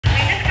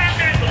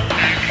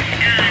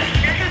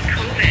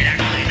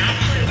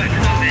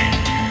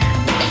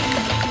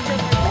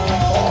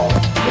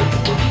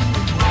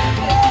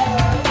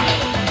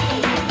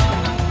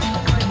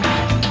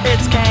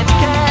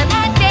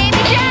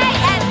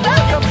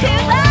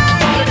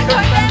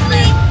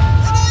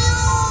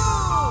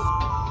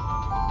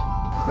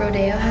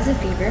Rodeo has a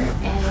fever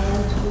and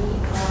we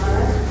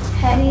are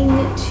heading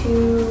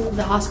to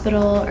the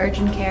hospital,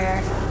 urgent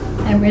care.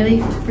 I'm really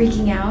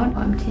freaking out.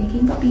 I'm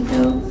taking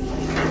Papito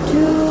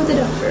to the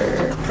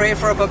doctor. Pray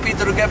for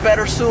Papito to get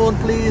better soon,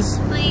 please.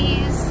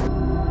 Please.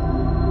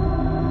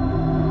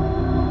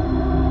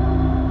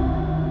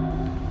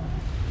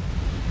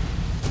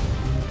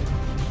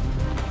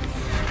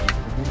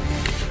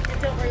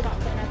 Don't worry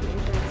about filling out the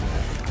insurance.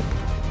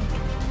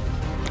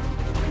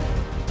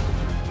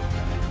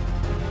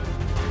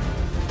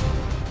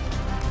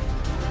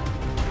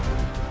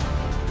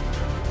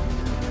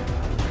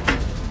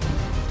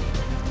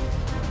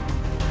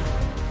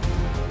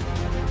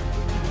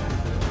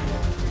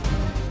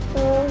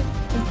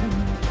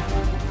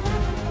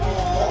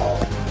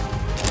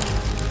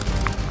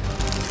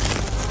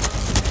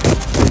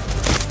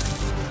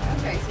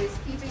 Okay, so he's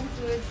keeping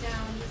fluids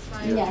down, he's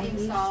fine,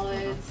 eating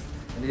solids.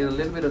 I need a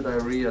little bit of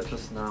diarrhea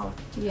just now.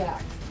 Yeah.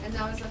 And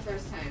that was the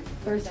first time?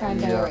 First time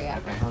Yeah. diarrhea.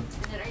 Okay. And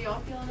then are you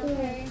all feeling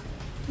okay?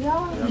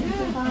 Yeah.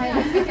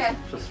 Yeah. Okay.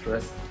 Just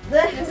stressed.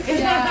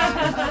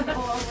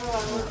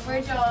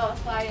 Where'd y'all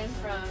fly in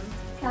from?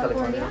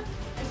 California?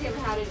 Has he ever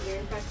had an ear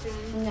infection?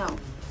 No.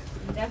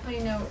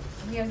 Definitely no,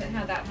 he hasn't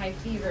had that high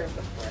fever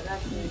before.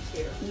 That's new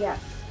too. Yes.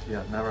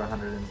 Yeah, never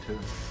 102.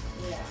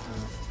 Yeah.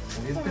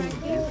 And he's been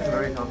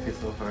very healthy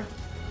so far.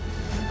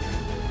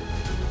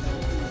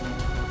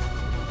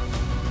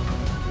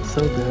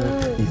 So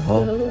good.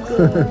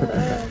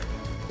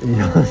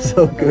 Yeah,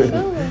 so good.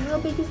 How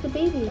big is the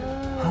baby?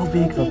 How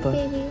big, Papa?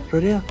 Baby.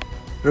 Rodeo,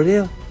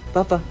 Rodeo,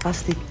 Papa,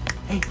 Asti.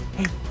 Hey,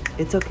 hey,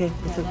 it's okay,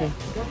 it's okay.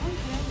 Go ahead.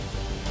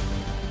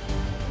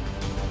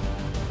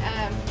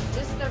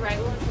 Just the right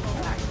one for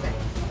the back side.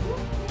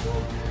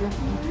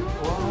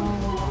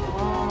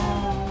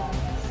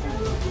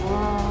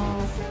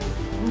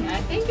 Yeah,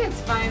 I think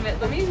it's fine, but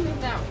let me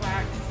move that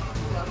wax.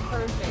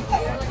 Perfect. It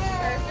looks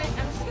perfect.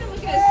 I'm just gonna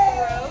look at his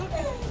throat.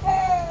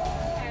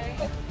 Okay.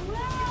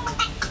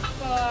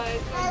 Good.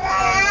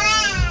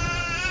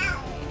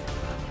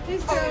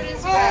 His throat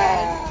is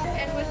red,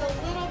 and with a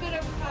little bit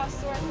of cough,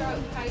 sore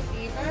throat, high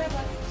fever,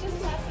 let's just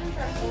test him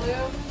for flu.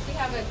 We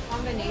have a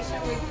combination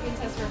where we can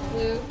test for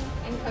flu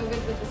and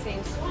COVID with the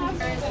same swab.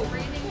 If you're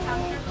breathing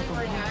comfortably,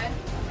 we're good.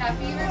 That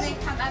fever may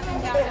come up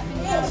and down,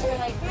 for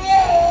like 3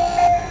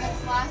 days. If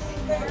it's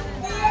lasting more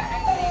than that, I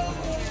think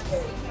you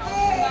can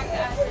always come back to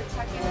us or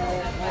check in with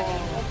somebody.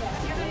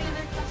 Do you have any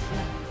other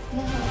questions?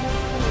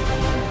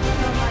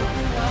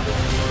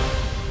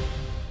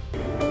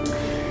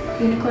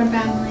 Unicorn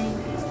family.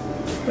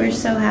 We're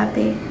so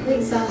happy.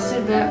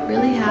 Exhausted, but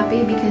really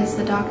happy because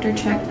the doctor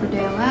checked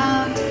Rodeo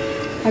out.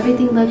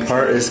 Everything looks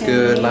Heart is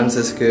good, lungs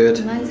is good.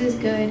 Lungs is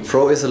good.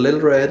 Throat is a little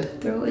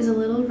red. Throat is a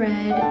little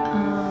red.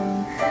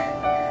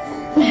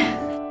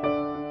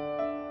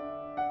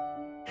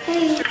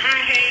 Hey.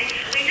 Hi,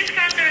 we just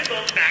got the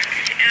results back,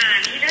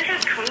 and he does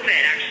have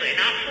COVID, actually,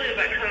 not flu,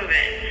 but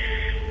COVID.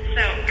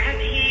 So, has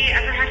he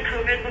ever had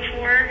COVID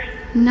before?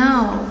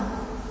 No.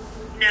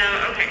 No,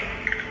 okay.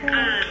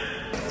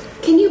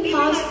 Can you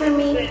pause for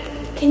me?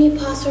 Can you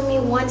pause for me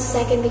 1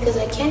 second because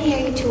I can't hear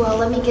you too well.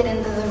 Let me get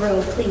into the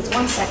room, please.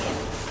 1 second.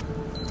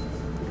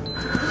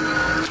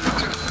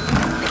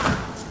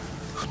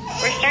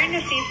 We're starting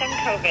to see some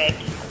COVID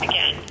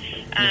again.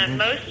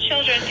 Most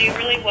children do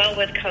really well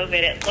with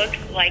COVID. It looks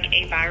like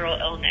a viral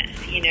illness,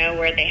 you know,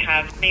 where they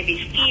have maybe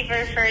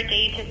fever for a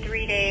day to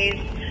 3 days.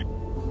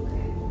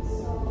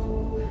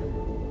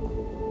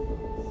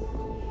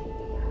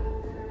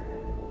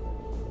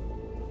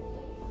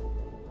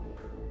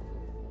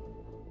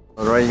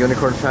 Alright,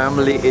 Unicorn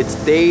family, it's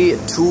day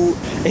 2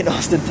 in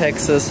Austin,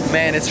 Texas.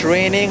 Man, it's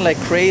raining like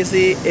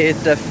crazy.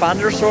 The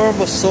thunderstorm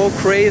was so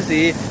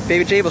crazy.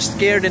 Baby J was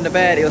scared in the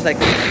bed. It was like,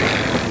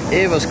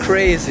 it was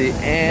crazy.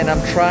 And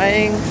I'm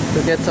trying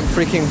to get some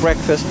freaking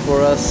breakfast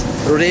for us.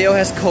 Rodeo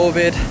has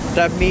COVID.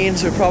 That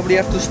means we probably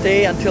have to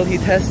stay until he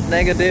tests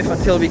negative,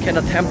 until we can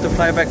attempt to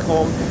fly back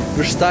home.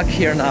 We're stuck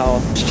here now.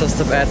 It's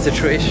just a bad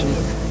situation.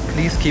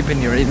 Please keep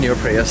in your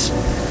prayers.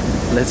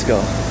 Let's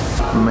go.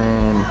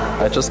 Man,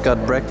 I just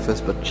got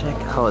breakfast, but check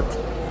out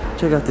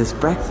this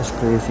breakfast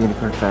place,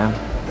 Unicorn fam.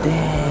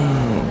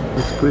 Dang,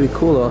 it's pretty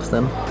cool,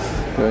 Austin.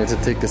 I'm going to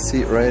take a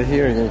seat right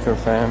here, Unicorn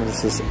fam.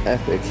 This is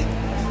epic.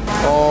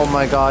 Oh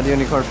my god,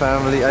 Unicorn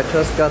family, I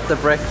just got the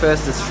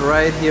breakfast. It's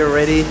right here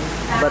ready,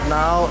 but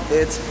now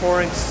it's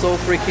pouring so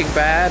freaking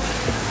bad.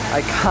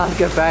 I can't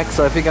get back,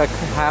 so I think I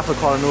have to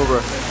call an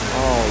Uber.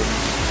 Oh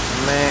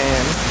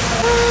man.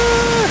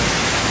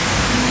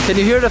 Can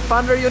you hear the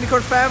thunder,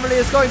 Unicorn family?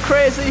 It's going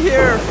crazy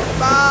here.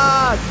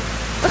 Fuck!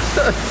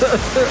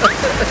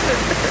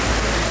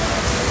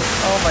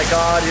 Oh my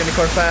god,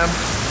 Unicorn fam.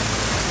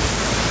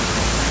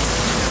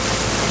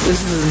 This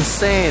is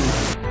insane.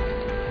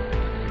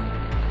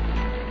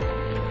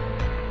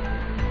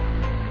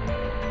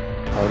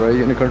 Alright,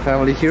 Unicorn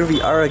family, here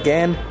we are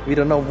again. We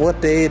don't know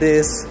what day it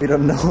is. We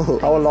don't know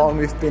how long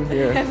we've been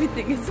here.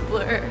 Everything is a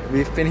blur.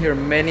 We've been here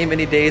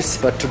many days,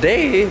 but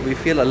today we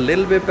feel a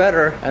little bit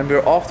better and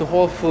we're off to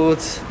Whole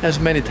Foods as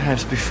many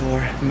times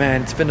before.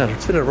 Man, it's been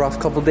a rough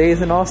couple days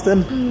in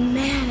Austin.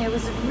 Man, it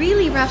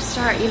rough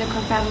start,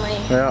 Unicorn family.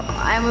 Yeah.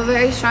 I'm a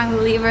very strong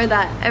believer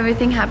that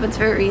everything happens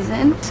for a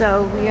reason.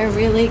 So we are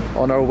really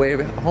On our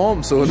way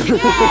home soon.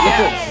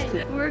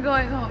 yes! We're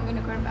going home,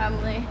 Unicorn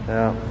family.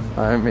 Yeah,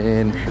 I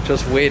mean, we're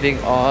just waiting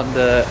on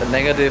the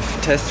negative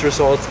test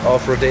results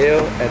of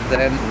Rodeo, and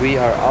then we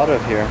are out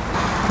of here.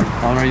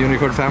 On our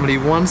Unicorn family,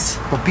 once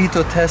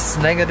Papito tests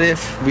negative,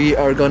 we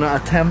are gonna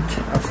attempt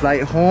a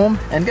flight home.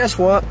 And guess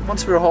what?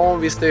 Once we're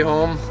home, we stay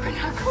home. We're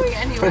not going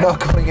anywhere. We're not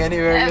going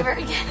anywhere Ever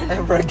again.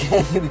 Ever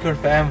again, Unicorn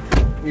fam.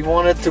 We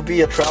wanted to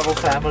be a travel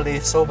family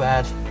so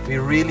bad. We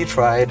really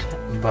tried,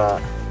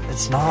 but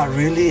it's not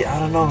really, I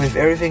don't know, with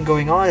everything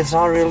going on, it's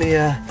not really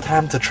a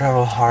time to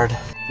travel hard.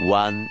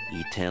 One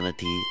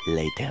eternity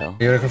later.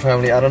 Unicorn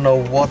family, I don't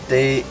know what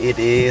day it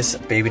is.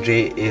 Baby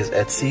J is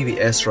at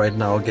CVS right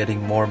now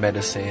getting more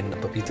medicine.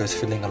 Papito is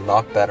feeling a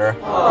lot better.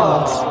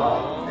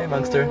 Hey,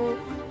 Monster.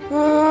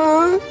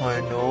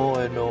 I know.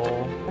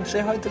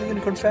 Say hi to the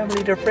Unicorn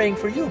family. They're praying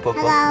for you, Papa.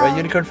 Right,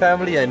 Unicorn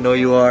family? I know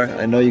you are.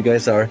 I know you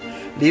guys are.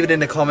 Leave it in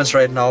the comments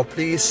right now.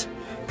 Please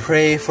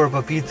pray for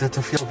Papito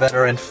to feel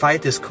better and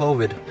fight this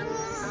COVID.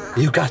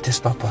 You got this,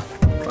 Papa.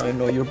 I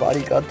know your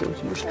body got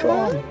this. You're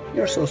strong.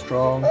 You're so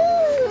strong.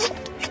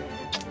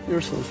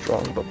 You're so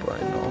strong, Papa, I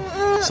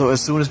know. So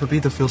as soon as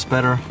Papito feels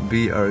better,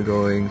 we are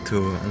going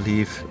to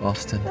leave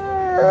Austin. Go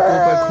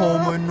back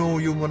home. I know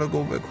you want to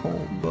go back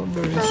home, but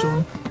very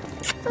soon.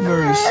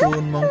 Very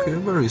soon, monkey.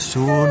 Very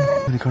soon.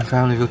 Unicorn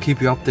family will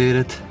keep you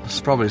updated.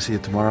 I'll probably see you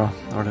tomorrow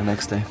or the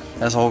next day.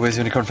 As always,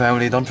 Unicorn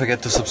family, don't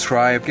forget to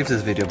subscribe. Give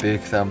this video a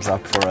big thumbs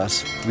up for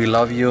us. We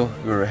love you.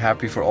 We're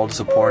happy for all the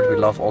support. We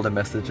love all the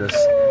messages.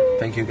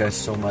 Thank you guys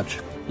so much.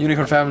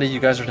 Unicorn family, you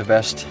guys are the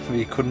best.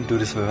 We couldn't do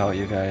this without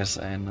you guys.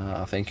 And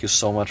thank you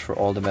so much for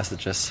all the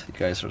messages. You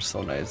guys are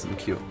so nice and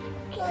cute.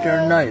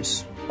 They're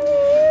nice.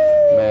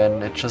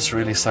 Man, it just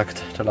really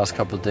sucked the last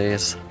couple of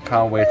days.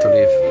 Can't wait to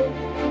leave.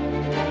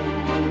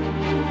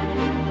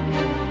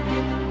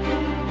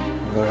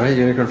 Alright,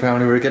 Unicorn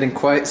family, we're getting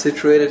quite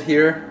situated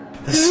here.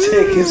 The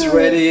steak is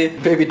ready.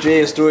 Baby J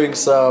is doing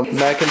some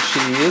mac and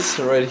cheese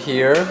right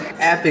here.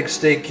 Epic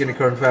steak,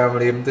 Unicorn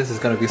family. This is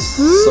gonna be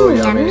so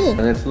yummy.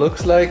 And it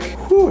looks like,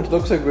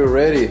 we're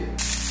ready.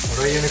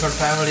 Alright, Unicorn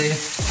family.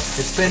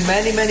 It's been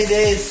many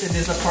days in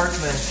this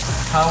apartment.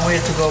 Can't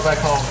wait to go back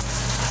home.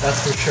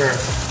 That's for sure.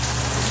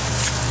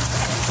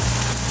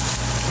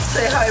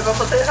 Say hi,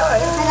 Papa, say hi.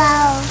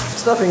 Hello.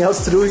 There's nothing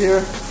else to do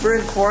here. We're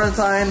in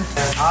quarantine.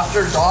 And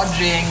after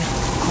dodging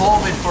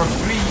COVID for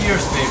 3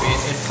 years, baby,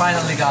 it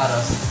finally got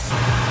us.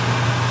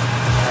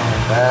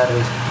 And that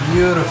is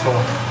beautiful.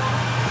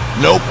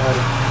 Nope. That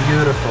is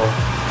beautiful.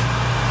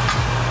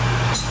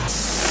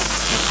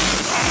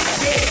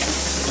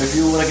 If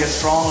you want to get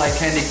strong like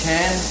Candy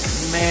Can,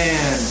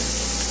 man,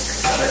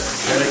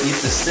 gotta eat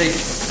the steak.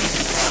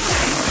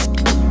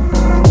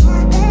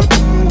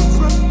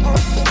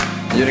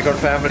 Unicorn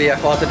family, I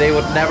thought the day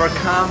would never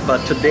come,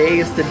 but today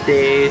is the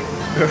day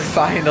we're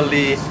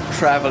finally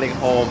traveling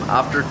home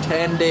after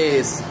 10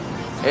 days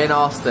in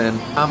Austin.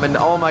 I mean,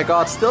 oh my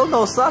god, still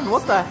no sun,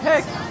 what the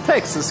heck?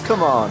 Texas,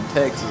 come on,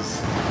 Texas.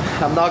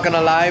 I'm not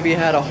gonna lie, we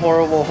had a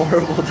horrible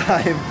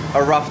time,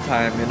 a rough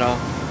time, you know.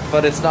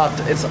 But it's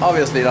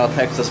obviously not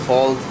Texas'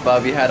 fault,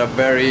 but we had a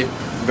very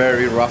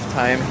rough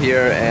time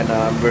here, and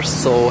we're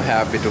so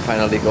happy to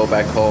finally go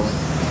back home.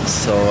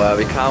 So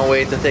we can't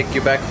wait to take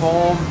you back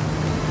home.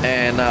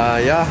 And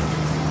yeah,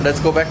 let's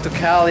go back to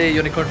Cali,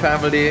 Unicorn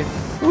family.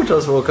 Who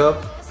just woke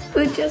up?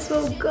 Who just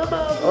woke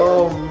up?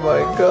 Oh my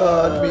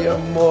god, mi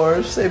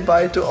amor. Say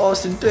bye to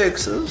Austin,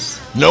 Texas.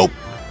 Nope.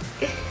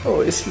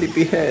 Oh,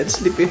 sleepyhead.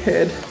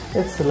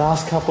 It's the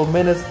last couple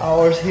minutes,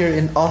 hours here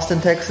in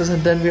Austin, Texas,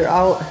 and then we're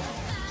out.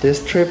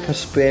 This trip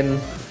has been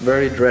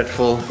very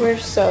dreadful. We're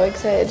so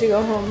excited to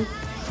go home.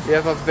 We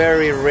have a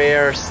very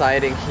rare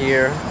sighting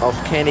here of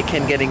Candy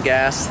Can getting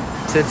gas.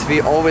 Since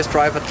we always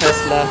drive a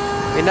Tesla,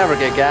 we never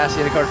get gas,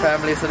 Unicorn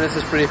family, so this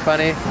is pretty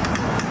funny.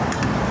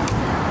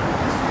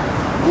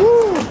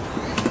 Woo!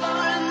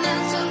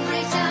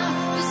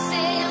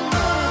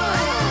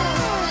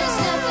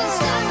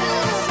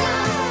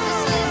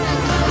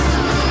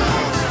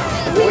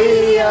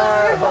 We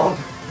are home!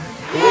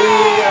 We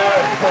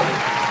are home!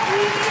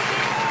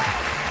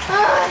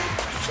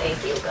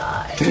 Thank you,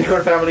 God.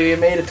 Unicorn family, we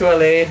made it to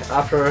LA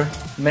after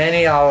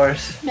many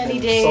hours. Many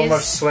and days. So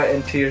much sweat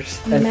and tears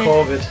and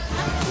COVID.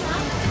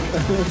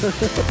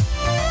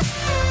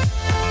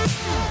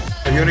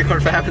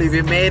 Unicorn family,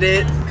 we made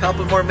it.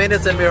 Couple more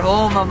minutes and we're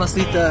home,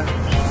 Mamacita.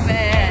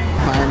 Man.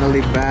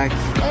 Finally back.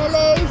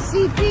 LA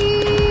City.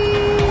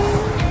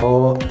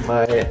 Oh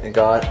my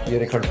god,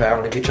 Unicorn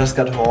family, we just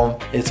got home.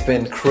 It's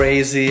been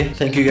crazy.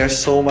 Thank you guys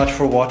so much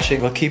for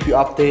watching. We'll keep you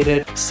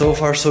updated. So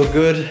far so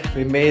good.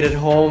 We made it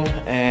home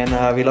and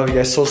we love you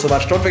guys so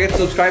much. Don't forget to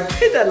subscribe.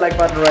 Hit that like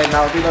button right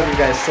now. We love you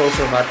guys so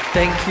much.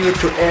 Thank you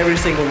to every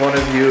single one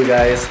of you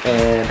guys.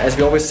 And as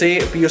we always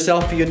say, be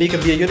yourself, be unique,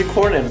 and be a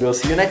unicorn. And we'll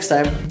see you next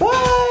time.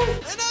 Bye!